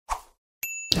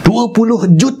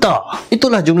20 juta.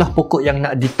 Itulah jumlah pokok yang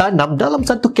nak ditanam dalam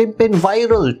satu kempen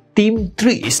viral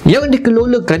teamtrees yang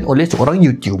dikelolakan oleh seorang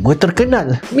YouTuber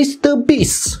terkenal, Mr.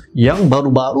 Beast, yang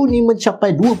baru-baru ni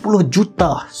mencapai 20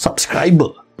 juta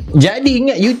subscriber. Jadi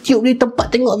ingat YouTube ni tempat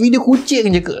tengok video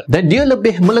kucing je ke? Dan dia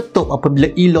lebih meletup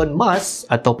apabila Elon Musk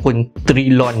ataupun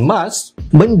Trilon Musk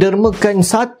mendermakan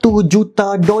 $1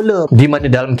 juta, di mana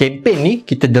dalam kempen ni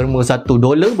kita derma $1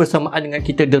 bersamaan dengan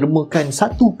kita dermakan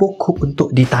satu pokok untuk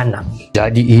ditanam.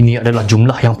 Jadi ini adalah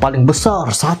jumlah yang paling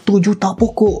besar, 1 juta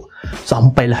pokok.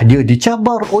 Sampailah dia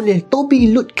dicabar oleh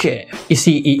Toby Lutke,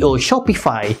 CEO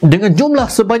Shopify, dengan jumlah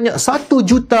sebanyak 1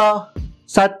 juta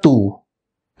satu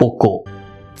pokok.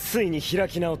 ついに開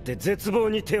き直って絶望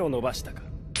に手を伸ばしたか。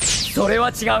それは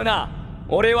違うな。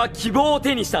俺は希望を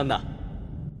手にしたんだ。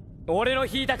俺の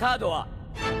引いたカードは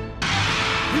封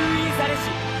印されし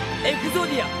エクゾ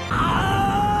ディア。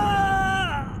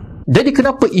Jadi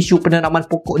kenapa isu penanaman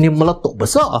pokok ni meletup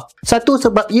besar? Satu,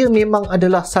 sebab ia memang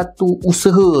adalah satu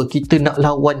usaha kita nak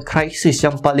lawan krisis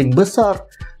yang paling besar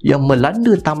yang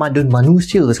melanda tamadun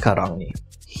manusia sekarang ni,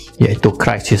 iaitu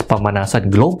krisis pemanasan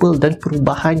global dan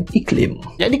perubahan iklim.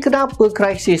 Jadi kenapa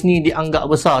krisis ni dianggap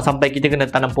besar sampai kita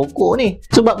kena tanam pokok ni?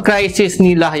 Sebab krisis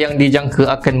ni lah yang dijangka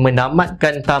akan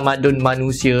menamatkan tamadun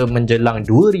manusia menjelang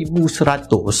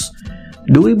 2100.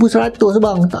 2100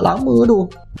 bang, tak lama tu.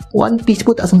 One Piece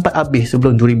pun tak sempat habis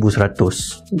sebelum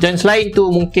 2100. Dan selain tu,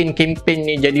 mungkin kempen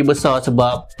ni jadi besar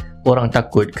sebab orang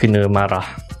takut kena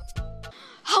marah.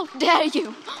 How dare you?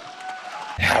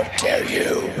 How dare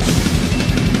you?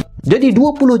 Jadi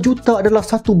 20 juta adalah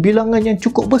satu bilangan yang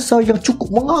cukup besar, yang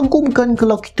cukup mengagumkan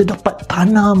kalau kita dapat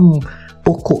tanam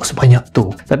pokok sebanyak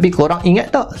tu. Tapi korang ingat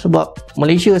tak, sebab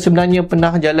Malaysia sebenarnya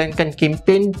pernah jalankan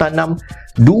kempen tanam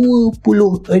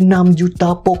 26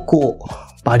 juta pokok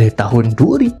pada tahun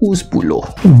 2010.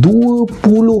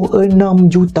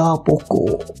 26 juta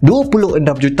pokok.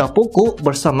 26 juta pokok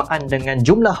bersamaan dengan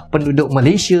jumlah penduduk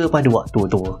Malaysia pada waktu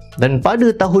tu. Dan pada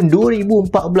tahun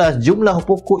 2014, jumlah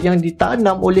pokok yang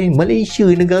ditanam oleh Malaysia,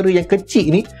 negara yang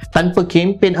kecil ni, tanpa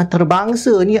kempen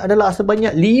antarabangsa ni adalah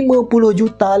sebanyak 50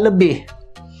 juta lebih.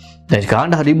 Dan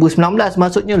sekarang dah 2019,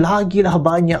 maksudnya lagilah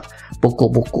banyak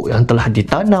pokok-pokok yang telah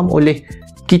ditanam oleh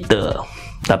kita.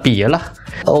 Tapi yalah,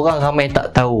 orang ramai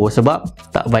tak tahu sebab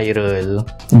tak viral.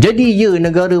 Jadi ya,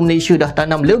 negara Malaysia dah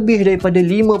tanam lebih daripada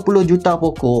 50 juta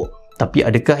pokok. Tapi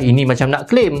adakah ini macam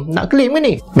nak claim? Nak claim ke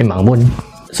ni? Memang pun.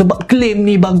 Sebab claim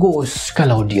ni bagus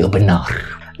kalau dia benar.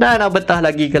 Dan apatah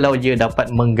lagi kalau dia dapat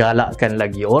menggalakkan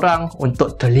lagi orang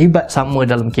untuk terlibat sama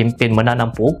dalam kempen menanam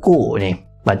pokok ni.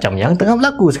 Macam yang tengah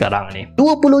berlaku sekarang ni.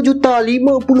 20 juta,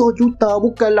 50 juta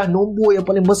bukanlah nombor yang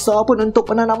paling besar pun untuk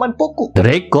penanaman pokok.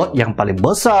 Rekod yang paling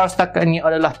besar setakat ni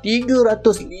adalah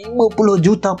 350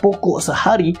 juta pokok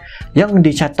sehari yang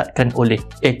dicatatkan oleh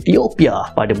Ethiopia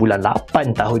pada bulan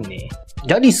 8 tahun ni.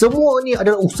 Jadi semua ni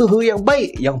adalah usaha yang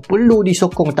baik yang perlu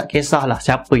disokong, tak kisahlah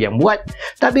siapa yang buat.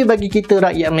 Tapi bagi kita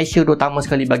rakyat Malaysia, terutama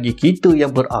sekali bagi kita yang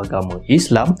beragama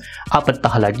Islam,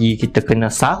 apatah lagi kita kena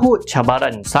sahut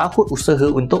cabaran, sahut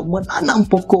usaha untuk menanam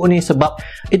pokok ni, sebab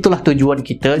itulah tujuan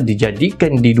kita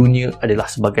dijadikan di dunia adalah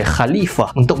sebagai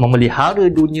khalifah untuk memelihara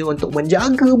dunia, untuk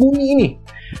menjaga bumi ni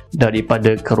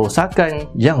daripada kerosakan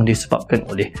yang disebabkan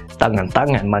oleh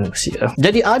tangan-tangan manusia.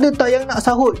 Jadi ada tak yang nak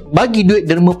sahut? Bagi duit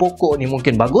derma pokok ni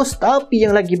mungkin bagus, tapi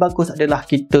yang lagi bagus adalah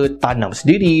kita tanam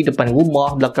sendiri depan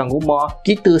rumah, belakang rumah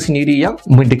kita sendiri, yang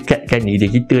mendekatkan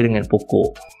diri kita dengan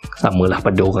pokok. Samalah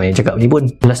pada orang yang cakap ni pun,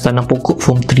 kelas tanam pokok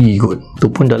form 3 kot, tu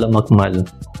pun dalam akmal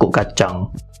pokok kacang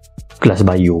kelas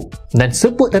bio. Dan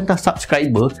sebut tentang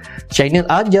subscriber, channel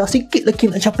ajar sikit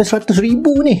lagi nak capai 100,000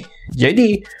 ni.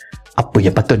 Jadi apa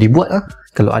yang patut dibuat?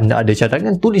 Kalau anda ada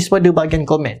cadangan, tulis pada bahagian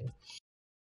komen.